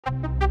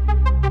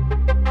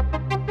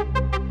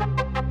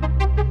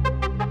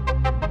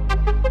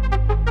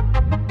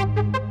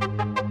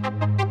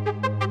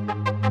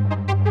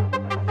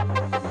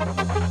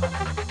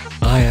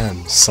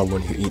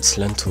someone who eats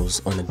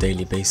lentils on a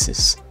daily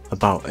basis,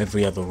 about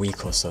every other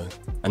week or so,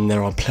 and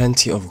there are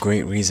plenty of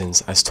great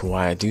reasons as to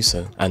why I do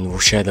so, and will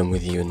share them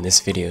with you in this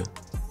video.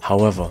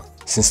 However,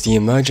 since the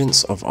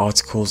emergence of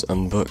articles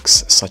and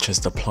books such as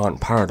The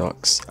Plant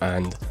Paradox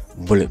and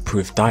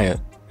Bulletproof Diet,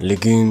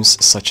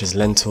 legumes such as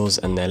lentils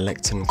and their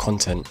lectin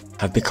content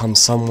have become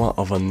somewhat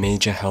of a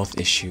major health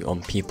issue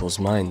on people's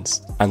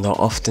minds, and are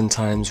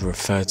oftentimes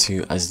referred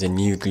to as the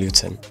new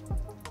gluten.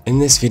 In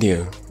this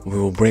video, we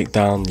will break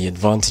down the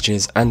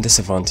advantages and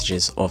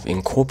disadvantages of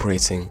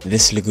incorporating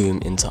this legume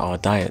into our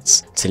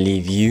diets to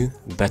leave you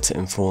better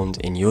informed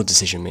in your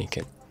decision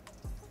making.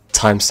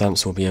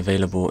 Timestamps will be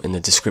available in the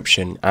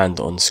description and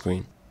on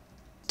screen.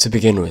 To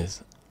begin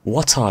with,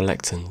 what are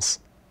lectins?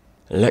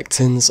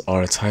 Lectins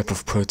are a type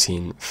of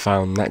protein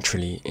found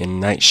naturally in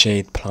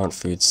nightshade plant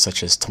foods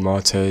such as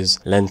tomatoes,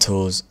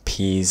 lentils,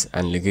 peas,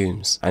 and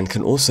legumes, and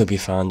can also be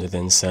found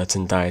within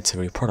certain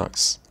dietary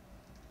products.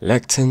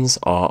 Lectins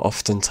are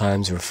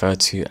oftentimes referred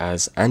to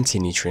as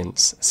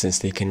anti-nutrients since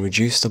they can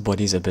reduce the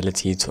body's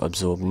ability to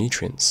absorb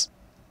nutrients.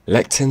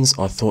 Lectins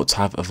are thought to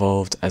have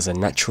evolved as a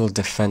natural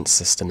defense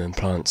system in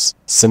plants,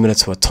 similar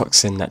to a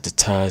toxin that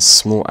deters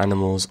small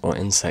animals or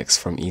insects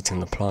from eating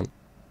the plant.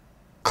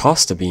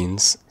 Castor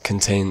beans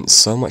contain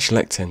so much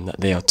lectin that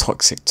they are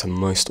toxic to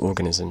most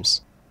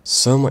organisms.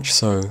 So much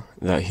so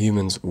that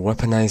humans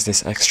weaponize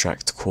this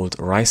extract called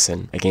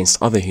ricin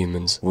against other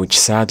humans, which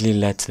sadly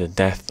led to the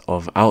death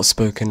of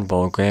outspoken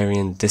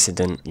Bulgarian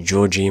dissident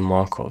Georgy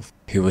Markov,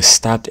 who was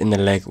stabbed in the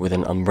leg with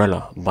an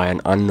umbrella by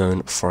an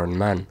unknown foreign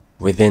man.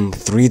 Within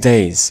 3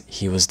 days,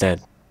 he was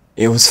dead.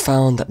 It was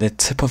found that the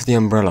tip of the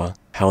umbrella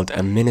held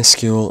a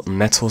minuscule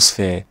metal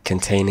sphere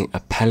containing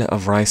a pellet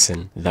of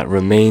ricin that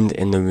remained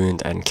in the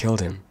wound and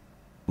killed him.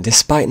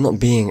 Despite not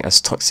being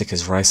as toxic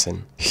as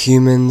ricin,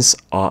 humans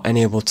are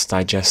unable to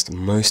digest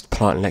most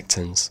plant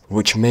lectins,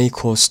 which may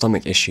cause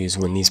stomach issues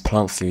when these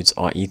plant foods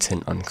are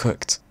eaten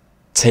uncooked.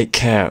 Take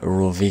care,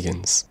 raw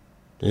vegans.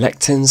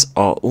 Lectins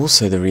are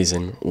also the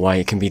reason why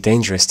it can be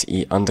dangerous to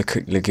eat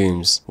undercooked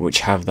legumes, which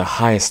have the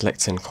highest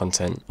lectin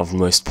content of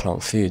most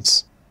plant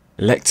foods.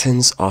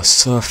 Lectins are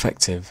so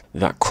effective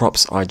that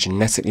crops are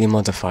genetically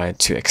modified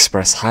to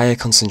express higher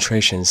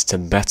concentrations to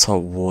better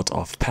ward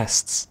off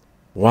pests.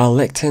 While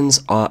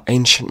lectins are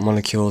ancient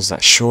molecules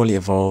that surely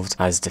evolved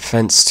as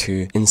defense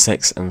to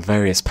insects and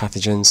various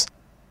pathogens,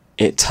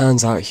 it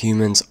turns out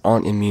humans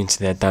aren't immune to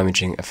their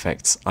damaging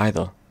effects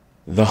either.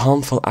 The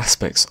harmful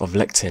aspects of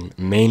lectin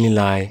mainly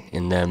lie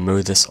in their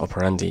modus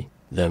operandi,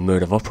 their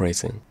mode of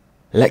operating.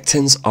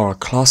 Lectins are a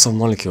class of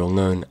molecule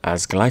known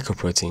as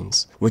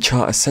glycoproteins, which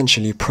are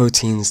essentially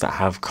proteins that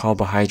have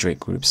carbohydrate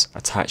groups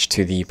attached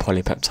to the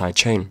polypeptide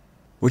chain,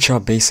 which are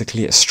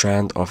basically a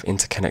strand of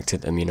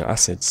interconnected amino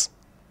acids.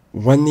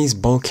 When these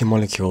bulky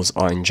molecules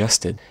are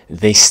ingested,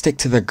 they stick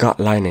to the gut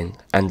lining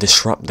and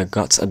disrupt the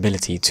gut's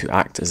ability to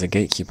act as a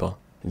gatekeeper.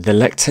 The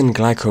lectin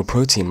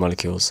glycoprotein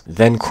molecules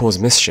then cause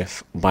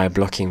mischief by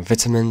blocking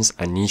vitamins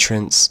and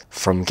nutrients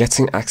from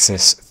getting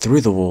access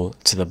through the wall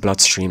to the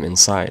bloodstream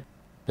inside.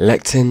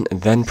 Lectin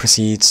then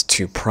proceeds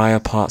to pry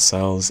apart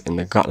cells in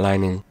the gut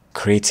lining,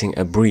 creating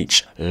a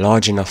breach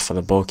large enough for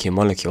the bulky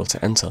molecule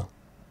to enter.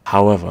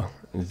 However,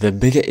 the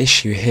bigger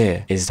issue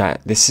here is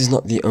that this is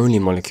not the only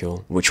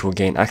molecule which will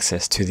gain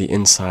access to the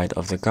inside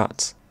of the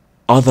gut.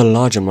 Other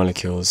larger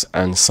molecules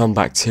and some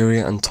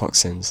bacteria and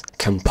toxins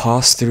can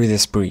pass through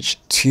this breach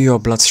to your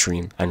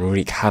bloodstream and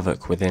wreak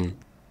havoc within.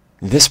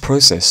 This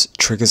process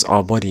triggers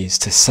our bodies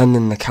to send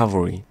in the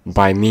cavalry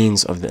by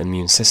means of the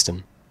immune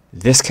system.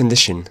 This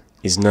condition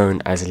is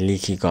known as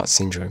leaky gut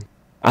syndrome.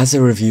 As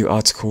a review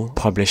article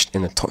published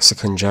in the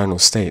Toxicon Journal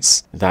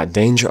states, that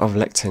danger of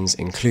lectins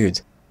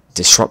include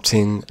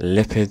disrupting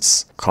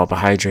lipids,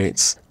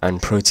 carbohydrates,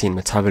 and protein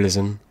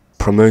metabolism,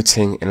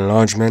 promoting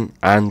enlargement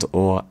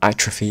and/or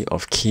atrophy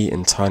of key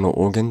internal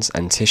organs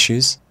and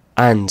tissues,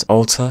 and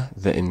alter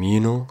the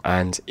immunal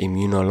and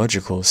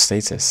immunological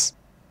status.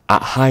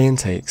 At high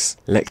intakes,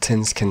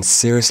 lectins can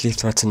seriously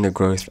threaten the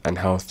growth and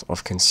health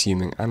of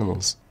consuming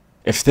animals.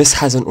 If this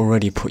hasn't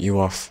already put you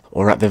off,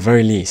 or at the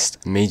very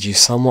least made you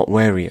somewhat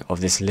wary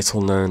of this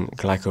little-known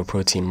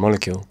glycoprotein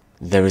molecule,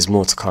 there is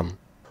more to come.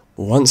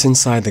 Once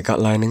inside the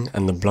gut lining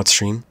and the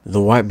bloodstream, the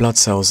white blood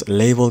cells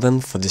label them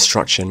for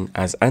destruction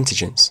as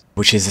antigens,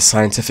 which is a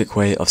scientific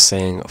way of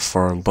saying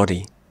foreign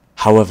body.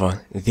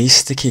 However, these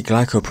sticky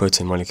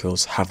glycoprotein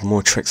molecules have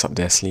more tricks up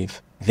their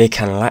sleeve. They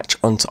can latch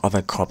onto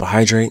other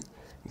carbohydrate,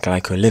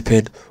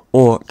 glycolipid,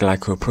 or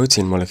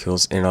glycoprotein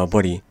molecules in our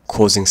body,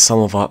 causing some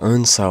of our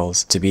own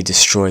cells to be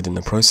destroyed in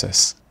the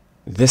process.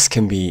 This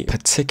can be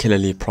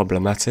particularly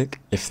problematic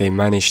if they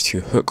manage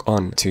to hook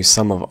on to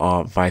some of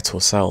our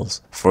vital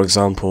cells, for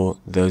example,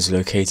 those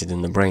located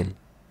in the brain.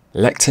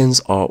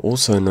 Lectins are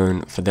also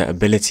known for their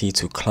ability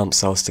to clump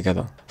cells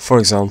together. For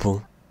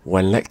example,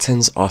 when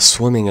lectins are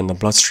swimming in the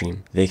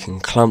bloodstream, they can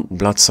clump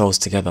blood cells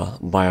together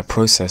by a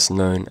process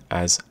known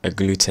as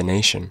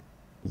agglutination.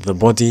 The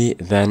body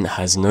then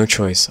has no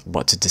choice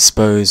but to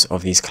dispose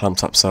of these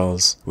clumped up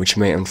cells, which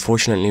may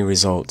unfortunately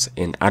result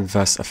in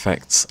adverse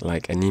effects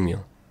like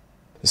anemia.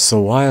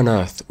 So why on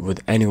earth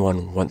would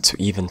anyone want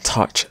to even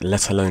touch,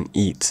 let alone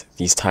eat,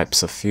 these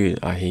types of food,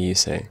 I hear you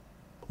say?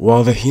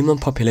 Well, the human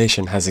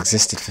population has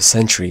existed for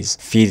centuries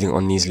feeding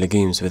on these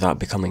legumes without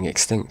becoming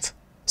extinct.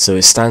 So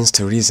it stands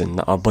to reason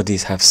that our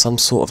bodies have some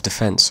sort of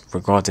defense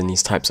regarding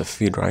these types of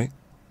food, right?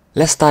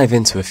 Let's dive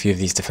into a few of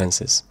these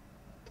defenses.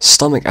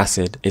 Stomach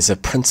acid is a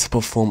principal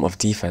form of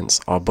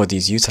defense our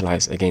bodies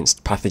utilize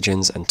against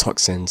pathogens and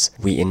toxins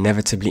we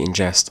inevitably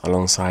ingest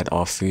alongside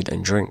our food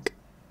and drink.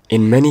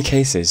 In many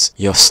cases,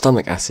 your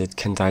stomach acid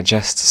can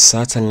digest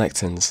certain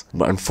lectins,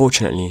 but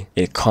unfortunately,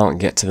 it can't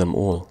get to them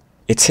all.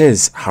 It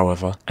is,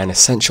 however, an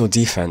essential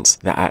defense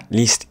that at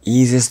least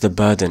eases the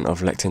burden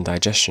of lectin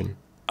digestion.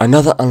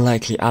 Another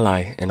unlikely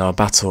ally in our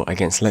battle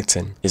against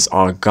lectin is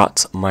our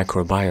gut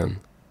microbiome.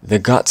 The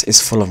gut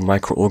is full of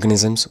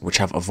microorganisms which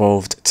have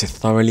evolved to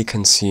thoroughly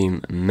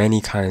consume many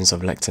kinds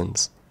of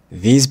lectins.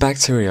 These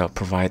bacteria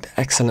provide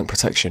excellent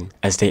protection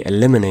as they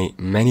eliminate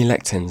many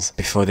lectins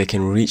before they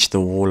can reach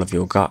the wall of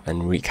your gut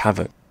and wreak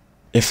havoc.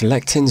 If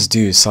lectins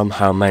do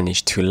somehow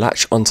manage to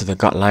latch onto the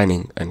gut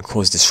lining and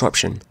cause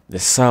disruption, the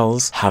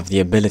cells have the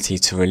ability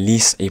to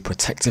release a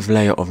protective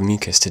layer of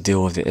mucus to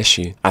deal with the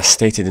issue, as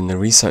stated in the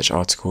research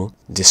article,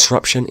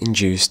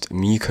 Disruption-Induced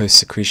Mucose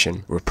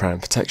Secretion, Repair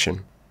and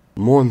Protection.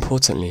 More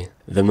importantly,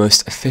 the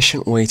most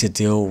efficient way to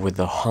deal with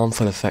the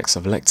harmful effects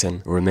of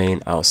lectin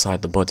remain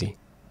outside the body.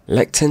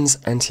 Lectin's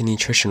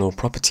anti-nutritional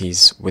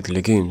properties with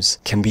legumes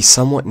can be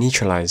somewhat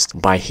neutralized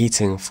by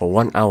heating for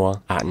 1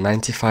 hour at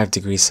 95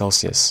 degrees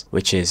Celsius,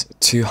 which is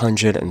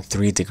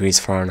 203 degrees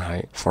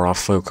Fahrenheit for our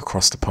folk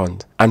across the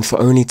pond, and for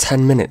only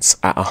 10 minutes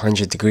at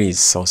 100 degrees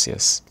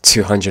Celsius,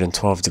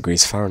 212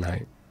 degrees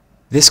Fahrenheit.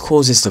 This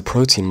causes the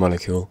protein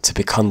molecule to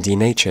become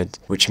denatured,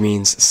 which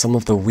means some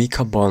of the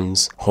weaker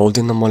bonds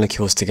holding the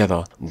molecules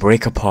together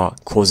break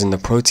apart, causing the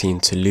protein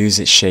to lose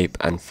its shape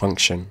and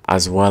function,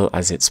 as well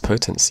as its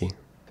potency.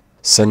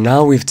 So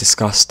now we've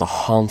discussed the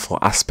harmful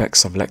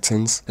aspects of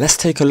lectins, let's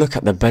take a look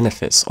at the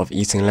benefits of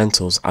eating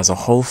lentils as a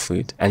whole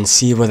food and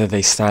see whether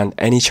they stand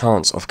any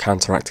chance of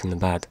counteracting the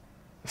bad.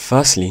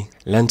 Firstly,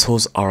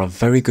 lentils are a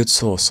very good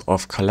source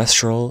of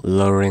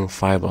cholesterol-lowering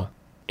fiber.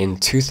 In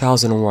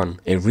 2001,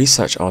 a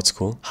research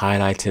article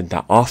highlighted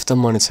that after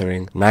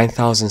monitoring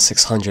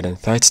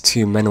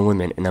 9,632 men and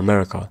women in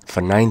America for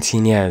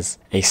 19 years,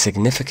 a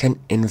significant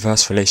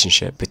inverse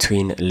relationship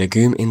between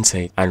legume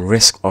intake and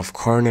risk of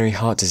coronary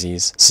heart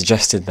disease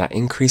suggested that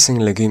increasing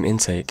legume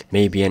intake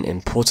may be an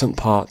important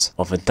part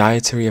of a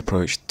dietary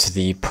approach to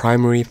the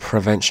primary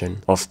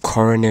prevention of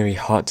coronary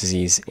heart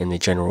disease in the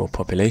general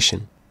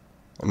population.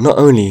 Not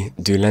only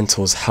do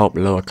lentils help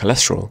lower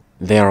cholesterol,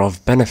 they are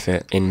of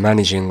benefit in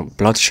managing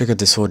blood sugar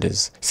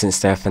disorders since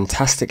their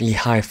fantastically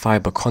high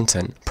fiber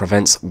content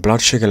prevents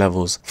blood sugar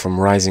levels from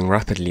rising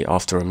rapidly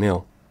after a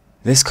meal.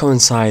 This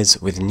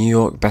coincides with New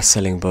York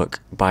best-selling book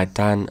by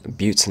Dan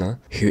Buettner,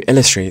 who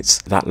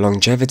illustrates that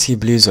longevity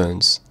blue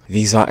zones,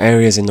 these are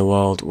areas in the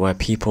world where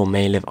people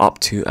may live up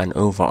to and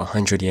over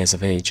 100 years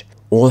of age,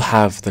 all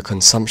have the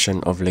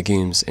consumption of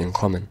legumes in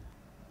common.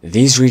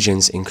 These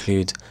regions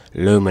include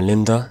Loma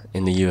Linda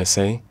in the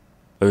USA,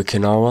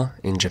 Okinawa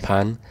in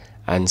Japan,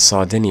 and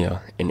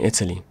Sardinia in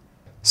Italy.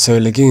 So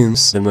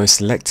legumes, the most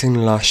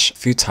lectin-lush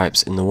food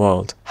types in the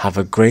world, have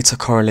a greater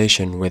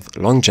correlation with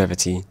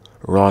longevity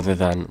rather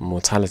than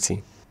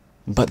mortality.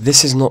 But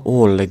this is not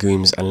all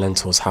legumes and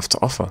lentils have to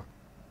offer.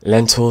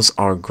 Lentils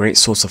are a great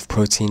source of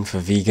protein for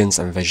vegans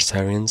and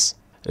vegetarians.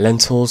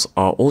 Lentils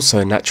are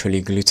also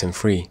naturally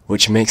gluten-free,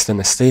 which makes them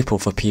a staple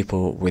for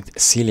people with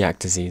celiac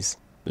disease.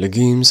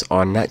 Legumes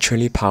are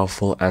naturally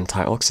powerful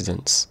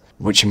antioxidants,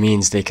 which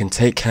means they can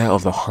take care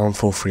of the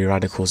harmful free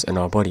radicals in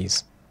our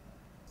bodies.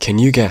 Can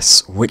you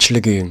guess which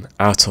legume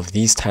out of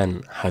these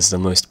 10 has the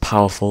most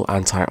powerful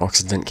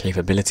antioxidant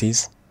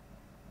capabilities?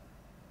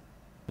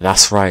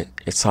 That's right,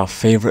 it's our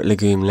favorite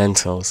legume,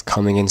 lentils,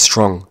 coming in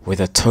strong with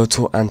a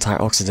total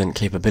antioxidant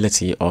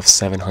capability of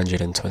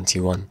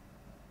 721.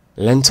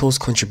 Lentils'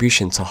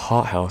 contribution to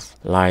heart health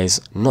lies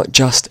not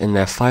just in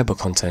their fiber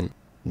content,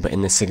 but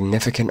in the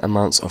significant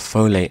amounts of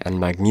folate and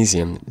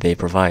magnesium they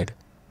provide.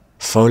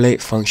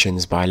 Folate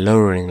functions by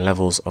lowering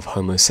levels of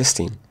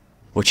homocysteine,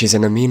 which is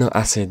an amino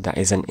acid that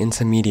is an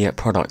intermediate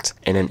product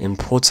in an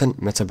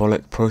important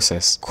metabolic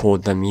process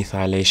called the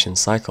methylation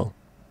cycle.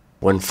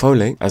 When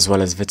folate, as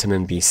well as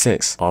vitamin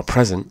B6, are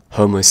present,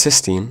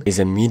 homocysteine is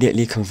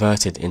immediately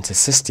converted into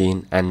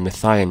cysteine and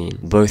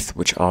methionine, both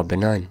which are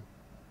benign.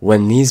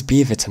 When these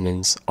B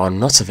vitamins are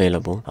not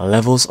available,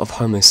 levels of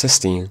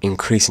homocysteine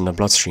increase in the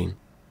bloodstream.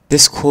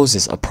 This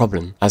causes a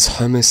problem as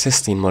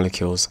homocysteine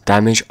molecules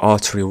damage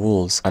artery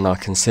walls and are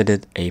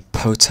considered a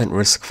potent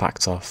risk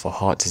factor for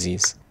heart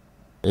disease.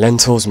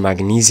 Lentils'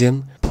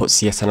 magnesium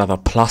puts yet another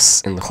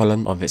plus in the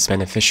column of its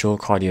beneficial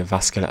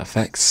cardiovascular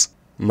effects.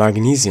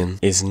 Magnesium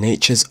is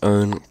nature's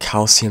own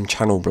calcium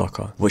channel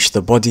blocker, which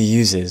the body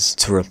uses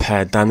to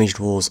repair damaged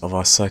walls of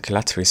our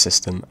circulatory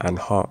system and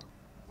heart.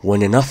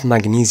 When enough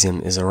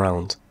magnesium is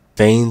around,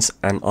 Veins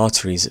and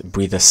arteries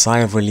breathe a sigh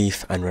of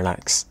relief and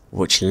relax,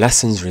 which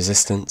lessens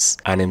resistance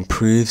and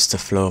improves the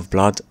flow of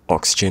blood,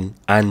 oxygen,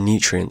 and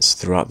nutrients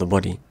throughout the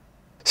body.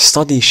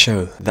 Studies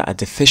show that a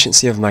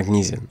deficiency of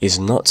magnesium is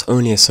not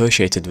only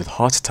associated with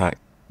heart attack,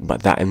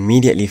 but that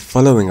immediately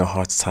following a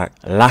heart attack,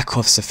 lack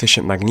of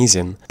sufficient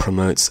magnesium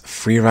promotes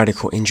free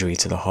radical injury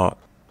to the heart.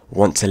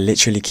 Want to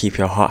literally keep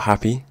your heart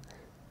happy?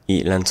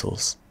 Eat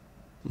lentils.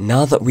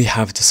 Now that we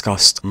have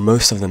discussed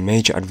most of the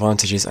major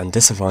advantages and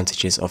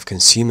disadvantages of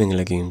consuming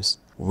legumes,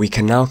 we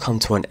can now come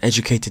to an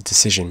educated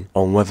decision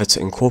on whether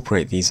to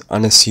incorporate these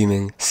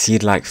unassuming,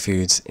 seed-like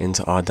foods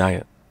into our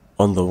diet.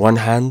 On the one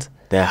hand,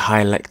 their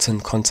high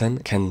lectin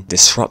content can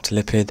disrupt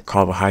lipid,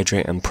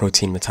 carbohydrate, and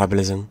protein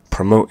metabolism,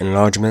 promote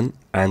enlargement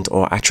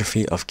and/or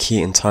atrophy of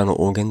key internal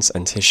organs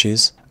and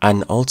tissues,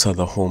 and alter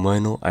the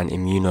hormonal and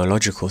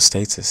immunological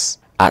status.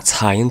 At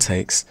high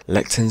intakes,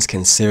 lectins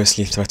can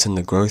seriously threaten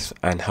the growth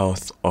and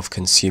health of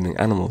consuming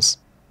animals.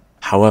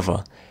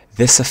 However,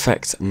 this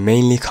effect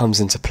mainly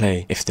comes into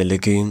play if the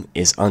legume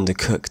is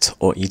undercooked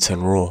or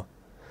eaten raw.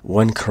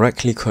 When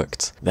correctly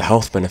cooked, the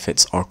health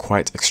benefits are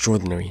quite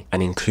extraordinary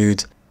and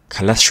include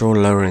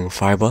cholesterol-lowering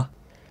fiber,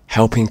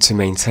 helping to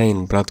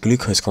maintain blood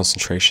glucose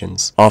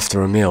concentrations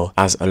after a meal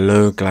as a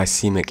low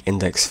glycemic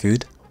index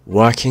food,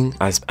 working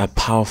as a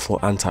powerful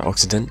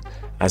antioxidant,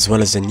 as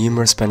well as the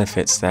numerous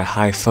benefits their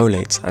high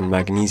folate and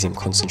magnesium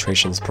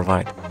concentrations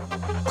provide.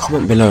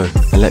 Comment below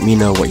and let me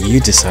know what you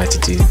decide to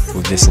do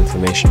with this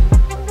information.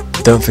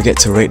 Don't forget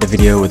to rate the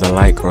video with a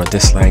like or a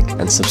dislike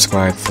and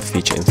subscribe for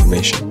future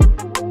information.